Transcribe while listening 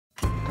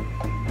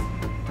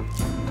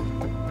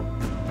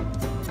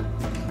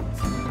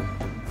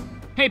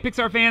Hey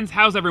Pixar fans,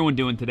 how's everyone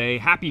doing today?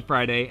 Happy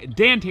Friday.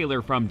 Dan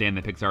Taylor from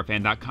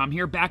danthepixarfan.com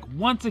here, back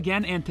once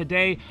again, and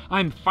today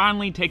I'm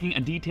finally taking a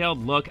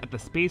detailed look at the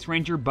Space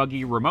Ranger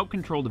Buggy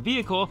remote-controlled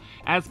vehicle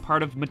as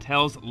part of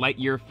Mattel's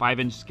Lightyear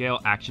 5-inch scale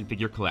action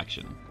figure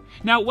collection.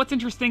 Now, what's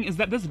interesting is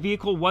that this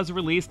vehicle was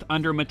released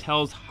under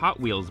Mattel's Hot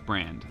Wheels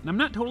brand. And I'm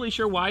not totally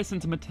sure why,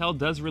 since Mattel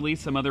does release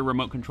some other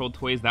remote-controlled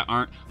toys that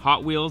aren't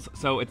Hot Wheels,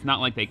 so it's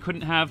not like they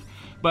couldn't have.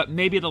 But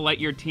maybe the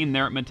Lightyear team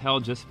there at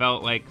Mattel just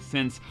felt like,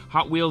 since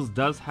Hot Wheels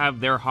does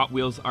have their Hot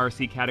Wheels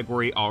RC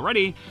category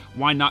already,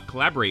 why not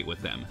collaborate with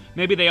them?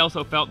 Maybe they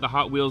also felt the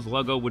Hot Wheels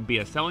logo would be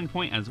a selling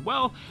point as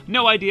well.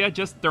 No idea,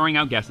 just throwing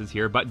out guesses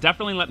here, but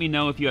definitely let me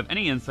know if you have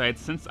any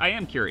insights, since I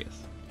am curious.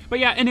 But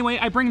yeah, anyway,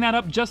 I bring that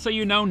up just so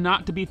you know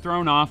not to be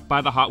thrown off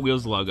by the Hot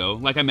Wheels logo.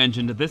 Like I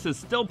mentioned, this is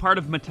still part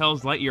of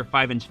Mattel's Lightyear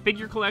 5-inch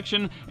figure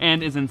collection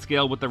and is in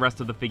scale with the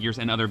rest of the figures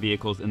and other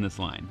vehicles in this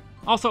line.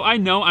 Also, I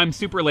know I'm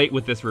super late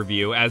with this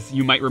review. As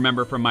you might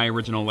remember from my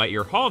original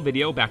Lightyear haul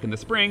video back in the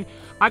spring,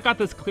 I got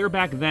this clear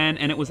back then,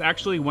 and it was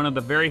actually one of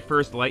the very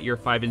first Lightyear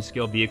 5-inch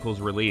scale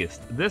vehicles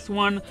released. This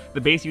one,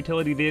 the base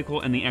utility vehicle,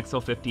 and the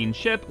XL-15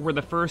 ship were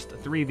the first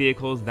 3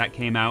 vehicles that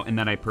came out and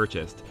that I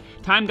purchased.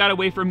 Time got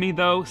away from me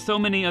though, so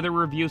many other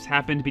reviews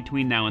happened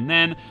between now and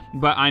then,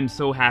 but I'm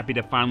so happy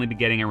to finally be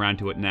getting around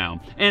to it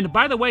now. And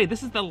by the way,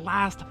 this is the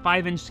last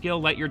 5-inch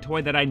scale Lightyear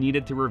toy that I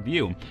needed to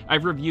review.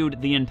 I've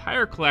reviewed the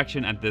entire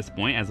collection at this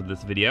point as of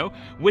this video,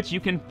 which you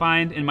can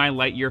find in my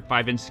Lightyear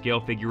 5-inch scale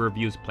figure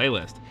reviews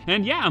playlist.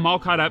 And yeah, I'm all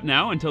caught up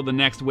now until the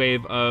next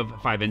wave of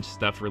 5-inch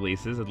stuff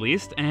releases at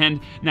least, and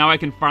now I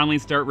can finally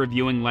start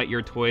reviewing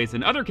Lightyear toys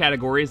in other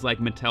categories like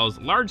Mattel's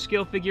large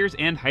scale figures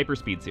and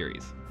Hyperspeed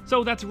series.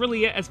 So that's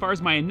really it as far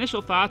as my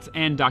initial thoughts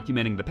and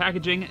documenting the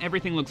packaging.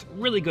 Everything looks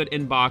really good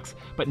in box,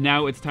 but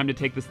now it's time to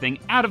take this thing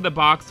out of the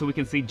box so we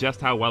can see just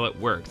how well it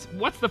works.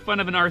 What's the fun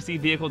of an RC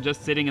vehicle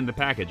just sitting in the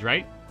package,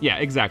 right? Yeah,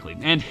 exactly.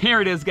 And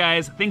here it is,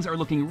 guys. Things are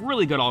looking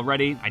really good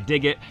already. I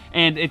dig it.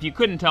 And if you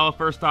couldn't tell,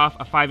 first off,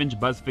 a 5-inch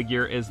Buzz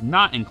figure is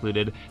not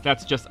included.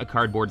 That's just a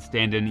cardboard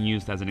stand-in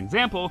used as an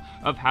example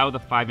of how the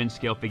 5-inch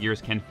scale figures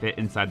can fit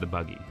inside the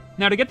buggy.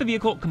 Now, to get the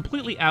vehicle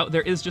completely out,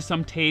 there is just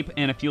some tape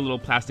and a few little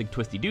plastic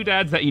twisty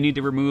doodads that you need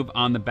to remove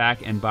on the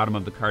back and bottom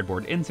of the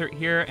cardboard insert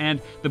here,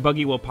 and the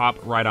buggy will pop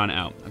right on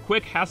out. A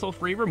quick,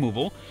 hassle-free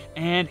removal,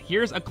 and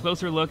here's a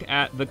closer look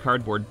at the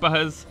cardboard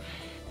Buzz.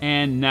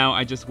 And now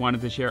I just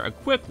wanted to share a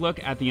quick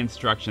look at the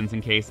instructions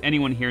in case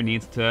anyone here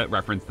needs to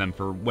reference them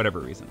for whatever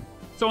reason.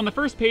 So on the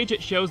first page,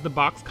 it shows the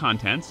box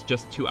contents,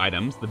 just 2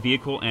 items, the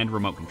vehicle and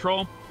remote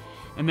control.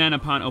 And then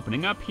upon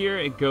opening up here,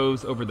 it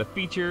goes over the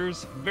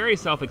features, very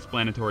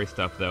self-explanatory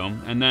stuff though,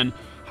 and then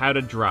how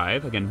to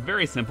drive, again,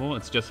 very simple,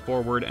 it's just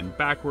forward and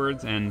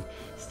backwards and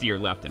steer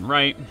left and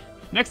right.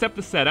 Next up,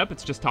 the setup,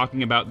 it's just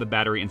talking about the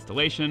battery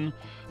installation.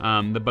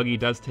 The buggy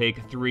does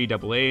take 3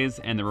 AA's,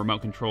 and the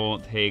remote control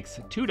takes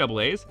 2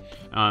 AA's,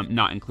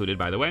 not included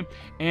by the way.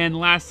 And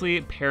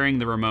lastly, pairing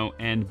the remote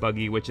and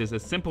buggy, which is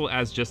as simple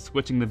as just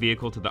switching the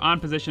vehicle to the on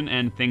position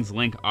and things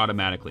link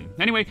automatically.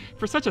 Anyway,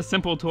 for such a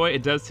simple toy,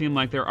 it does seem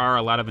like there are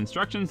a lot of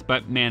instructions,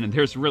 but man,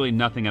 there's really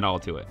nothing at all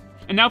to it.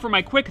 And now for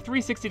my quick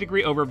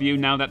 360-degree overview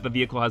now that the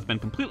vehicle has been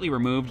completely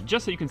removed,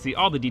 just so you can see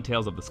all the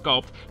details of the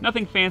sculpt.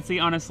 Nothing fancy,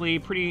 honestly,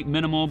 pretty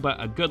minimal,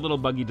 but a good little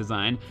buggy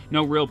design.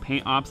 No real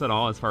paint ops at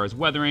all as far as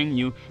weathering.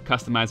 You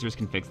customizers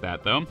can fix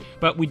that though.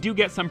 But we do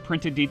get some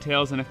printed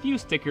details and a few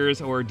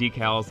stickers or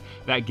decals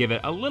that give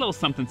it a little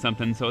something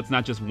something, so it's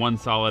not just one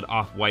solid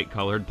off-white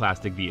colored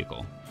plastic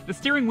vehicle. The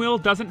steering wheel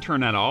doesn't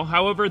turn at all,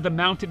 however the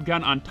mounted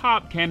gun on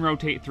top can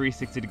rotate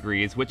 360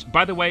 degrees, which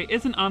by the way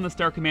isn't on the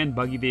Star Command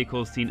buggy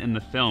vehicles seen in the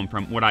film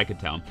from what I could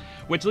tell.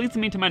 Which leads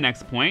me to my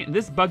next point,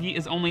 this buggy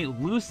is only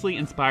loosely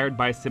inspired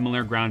by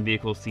similar ground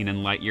vehicles seen in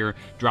Lightyear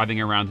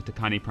driving around the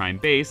Takani Prime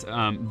base.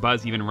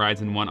 Buzz even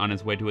rides in one on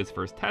his way to his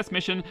first test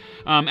mission.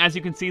 As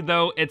you can see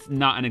though, it's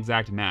not an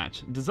exact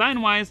match.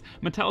 Design-wise,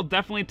 Mattel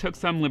definitely took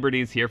some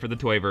liberties here for the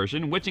toy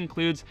version, which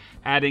includes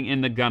adding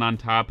in the gun on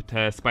top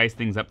to spice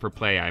things up for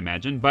play, I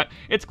imagine. But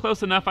it's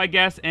close enough, I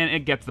guess, and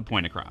it gets the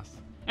point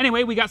across.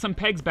 Anyway, we got some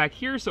pegs back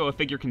here so a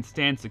figure can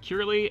stand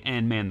securely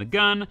and man the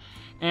gun,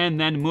 and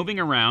then moving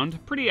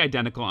around, pretty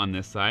identical on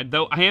this side,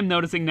 though I am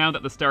noticing now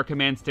that the Star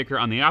Command sticker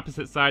on the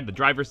opposite side, the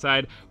driver's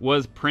side,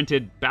 was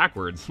printed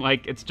backwards,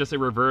 like it's just a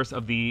reverse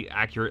of the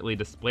accurately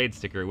displayed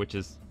sticker, which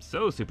is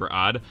so super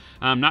odd.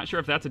 I'm not sure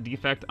if that's a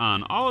defect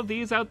on all of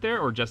these out there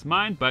or just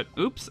mine, but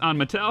oops, on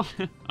Mattel,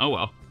 oh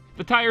well.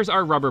 The tires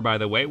are rubber, by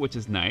the way, which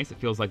is nice. It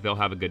feels like they'll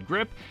have a good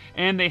grip,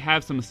 and they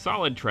have some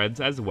solid treads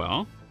as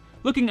well.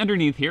 Looking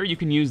underneath here, you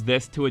can use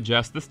this to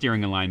adjust the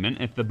steering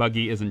alignment if the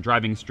buggy isn't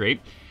driving straight.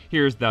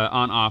 Here's the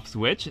on-off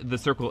switch. The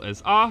circle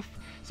is off.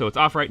 So it's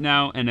off right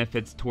now, and if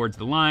it's towards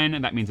the line,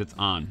 that means it's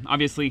on.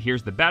 Obviously,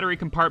 here's the battery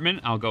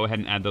compartment. I'll go ahead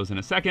and add those in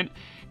a second.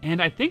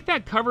 And I think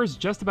that covers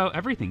just about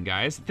everything,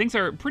 guys. Things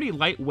are pretty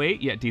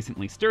lightweight, yet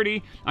decently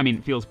sturdy. I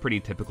mean, feels pretty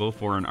typical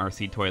for an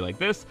RC toy like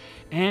this.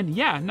 And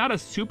yeah, not a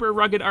super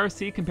rugged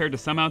RC compared to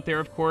some out there,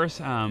 of course,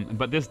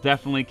 but this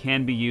definitely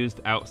can be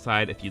used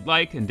outside if you'd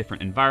like, in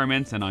different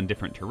environments and on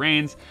different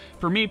terrains.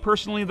 For me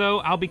personally, though,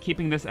 I'll be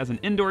keeping this as an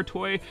indoor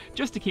toy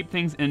just to keep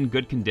things in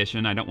good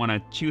condition. I don't want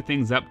to chew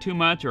things up too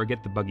much or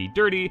get the buggy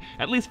dirty,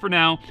 at least for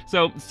now.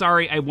 So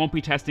sorry, I won't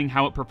be testing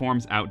how it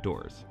performs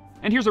outdoors.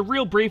 And here's a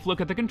real brief look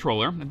at the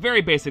controller.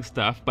 Very basic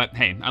stuff, but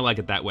hey, I like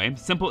it that way.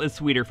 Simple is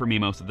sweeter for me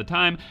most of the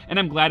time, and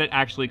I'm glad it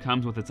actually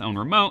comes with its own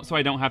remote so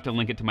I don't have to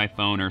link it to my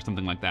phone or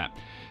something like that.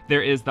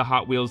 There is the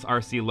Hot Wheels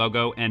RC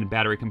logo and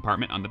battery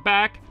compartment on the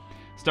back,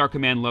 Star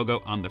Command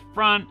logo on the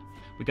front,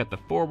 we got the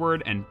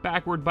forward and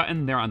backward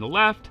button there on the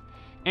left,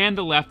 and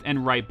the left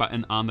and right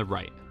button on the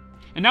right.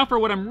 And now for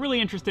what I'm really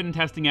interested in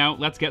testing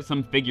out, let's get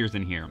some figures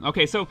in here.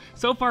 Okay, so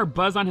far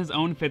Buzz on his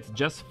own fits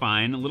just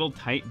fine, a little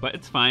tight, but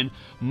it's fine.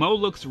 Mo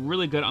looks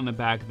really good on the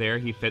back there,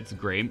 he fits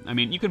great. I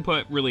mean, you can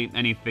put really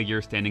any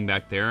figure standing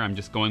back there, I'm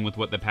just going with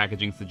what the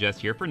packaging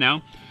suggests here for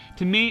now.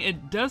 To me,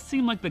 it does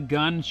seem like the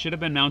gun should have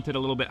been mounted a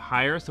little bit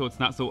higher so it's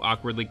not so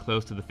awkwardly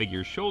close to the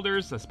figure's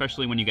shoulders,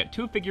 especially when you get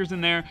two figures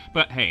in there,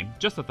 but hey,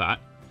 just a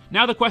thought.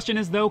 Now the question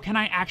is though, can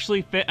I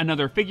actually fit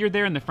another figure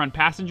there in the front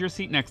passenger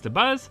seat next to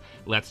Buzz?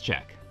 Let's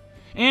check.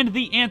 And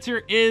the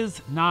answer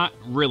is not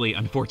really,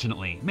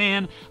 unfortunately.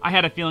 Man, I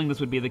had a feeling this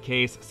would be the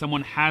case.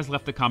 Someone has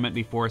left a comment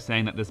before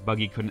saying that this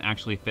buggy couldn't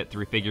actually fit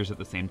 3 figures at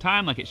the same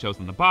time like it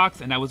shows on the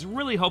box, and I was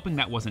really hoping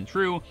that wasn't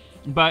true,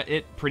 but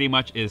it pretty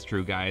much is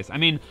true, guys. I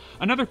mean,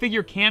 another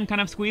figure can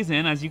kind of squeeze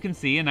in, as you can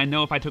see, and I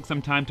know if I took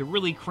some time to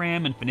really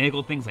cram and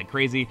finagle things like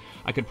crazy,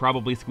 I could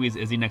probably squeeze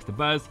Izzy next to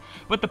Buzz,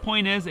 but the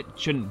point is, it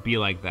shouldn't be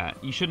like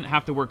that. You shouldn't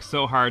have to work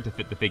so hard to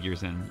fit the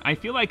figures in. I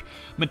feel like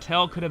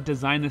Mattel could have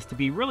designed this to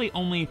be really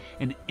only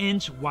an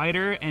inch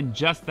wider, and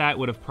just that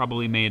would have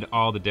probably made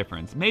all the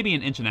difference. Maybe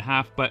an inch and a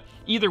half, but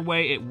either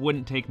way, it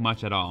wouldn't take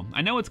much at all.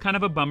 I know it's kind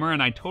of a bummer,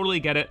 and I totally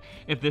get it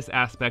if this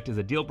aspect is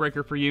a deal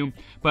breaker for you,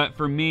 but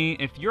for me,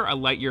 if you're a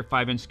Lightyear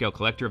 5-inch scale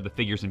collector of the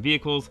figures and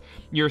vehicles,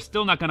 you're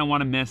still not going to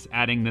want to miss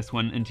adding this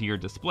one into your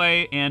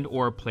display and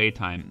or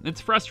playtime.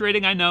 It's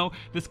frustrating, I know,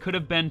 this could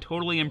have been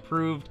totally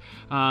improved,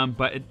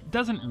 but it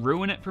doesn't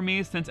ruin it for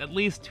me since at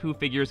least 2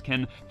 figures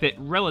can fit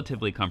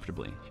relatively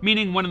comfortably,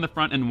 meaning one in the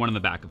front and one in the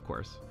back, of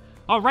course.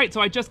 Alright,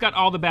 so I just got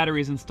all the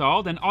batteries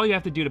installed, and all you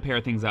have to do to pair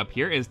things up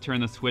here is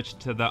turn the switch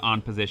to the on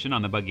position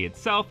on the buggy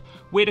itself,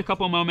 wait a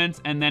couple moments,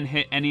 and then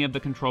hit any of the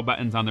control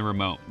buttons on the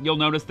remote. You'll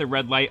notice the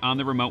red light on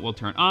the remote will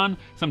turn on,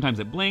 sometimes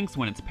it blinks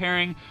when it's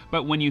pairing,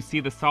 but when you see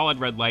the solid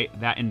red light,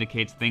 that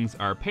indicates things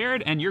are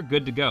paired and you're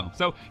good to go.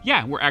 So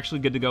yeah, we're actually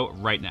good to go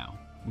right now.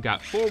 We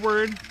got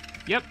forward,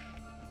 yep,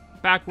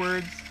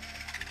 backwards,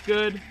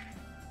 good,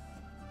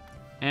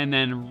 and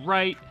then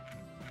right,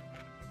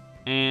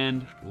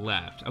 and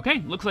left.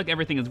 Okay, looks like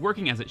everything is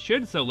working as it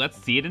should, so let's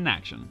see it in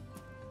action.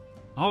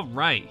 All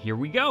right, here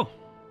we go.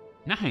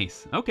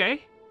 Nice,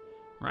 okay.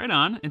 Right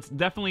on. It's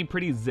definitely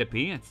pretty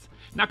zippy. It's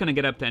not going to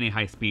get up to any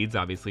high speeds,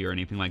 obviously, or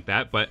anything like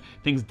that, but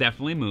things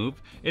definitely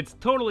move. It's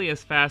totally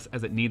as fast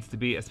as it needs to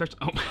be, especially,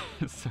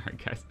 oh, sorry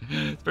guys,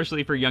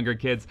 especially for younger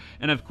kids.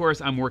 And of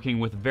course, I'm working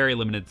with very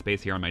limited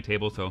space here on my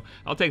table, so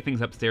I'll take things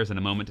upstairs in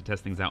a moment to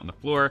test things out on the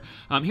floor.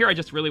 Here, I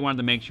just really wanted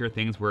to make sure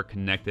things were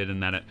connected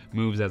and that it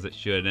moves as it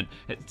should, and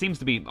it seems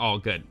to be all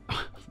good.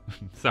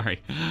 Sorry,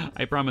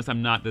 I promise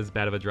I'm not this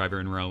bad of a driver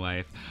in real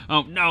life.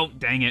 Oh, no,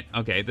 dang it.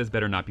 Okay, this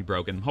better not be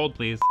broken. Hold,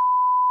 please.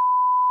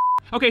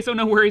 Okay, so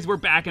no worries, we're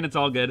back and it's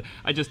all good.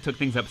 I just took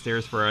things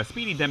upstairs for a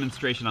speedy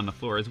demonstration on the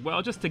floor as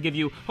well, just to give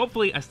you,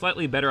 hopefully, a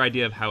slightly better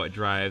idea of how it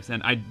drives.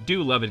 And I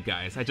do love it,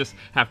 guys. I just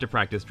have to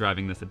practice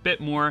driving this a bit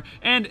more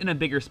and in a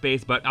bigger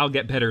space, but I'll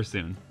get better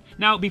soon.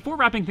 Now, before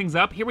wrapping things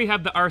up, here we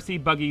have the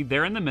RC Buggy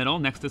there in the middle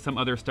next to some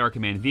other Star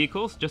Command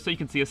vehicles, just so you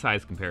can see a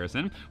size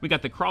comparison. We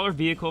got the crawler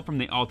vehicle from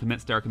the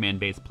Ultimate Star Command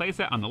base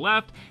playset on the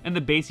left, and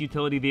the base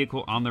utility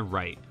vehicle on the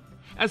right.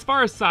 As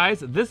far as size,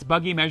 this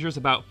buggy measures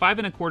about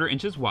 5¼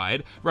 inches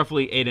wide,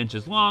 roughly 8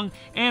 inches long,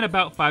 and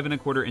about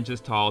 5¼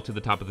 inches tall to the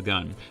top of the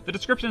gun. The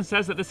description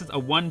says that this is a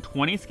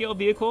 1/20 scale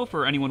vehicle,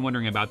 for anyone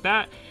wondering about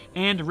that,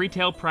 and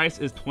retail price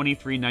is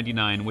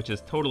 $23.99, which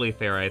is totally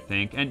fair, I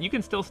think, and you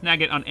can still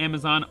snag it on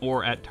Amazon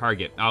or at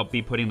Target. I'll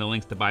be putting the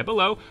links to buy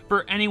below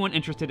for anyone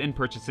interested in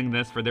purchasing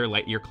this for their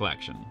Lightyear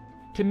collection.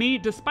 To me,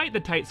 despite the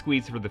tight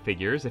squeeze for the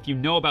figures, if you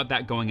know about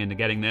that going into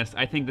getting this,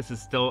 I think this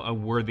is still a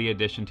worthy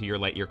addition to your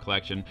Lightyear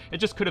collection. It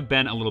just could have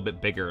been a little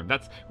bit bigger.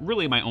 That's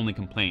really my only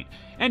complaint.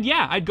 And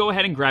yeah, I'd go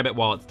ahead and grab it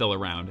while it's still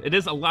around. It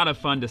is a lot of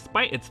fun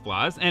despite its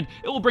flaws, and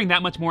it will bring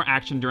that much more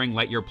action during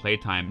Lightyear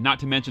playtime. Not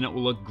to mention it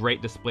will look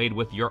great displayed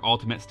with your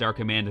Ultimate Star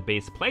Command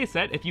base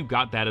playset if you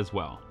got that as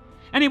well.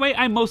 Anyway,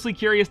 I'm mostly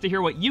curious to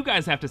hear what you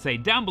guys have to say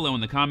down below in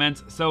the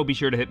comments, so be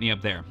sure to hit me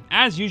up there.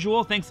 As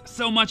usual, thanks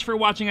so much for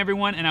watching,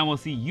 everyone, and I will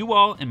see you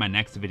all in my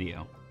next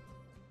video.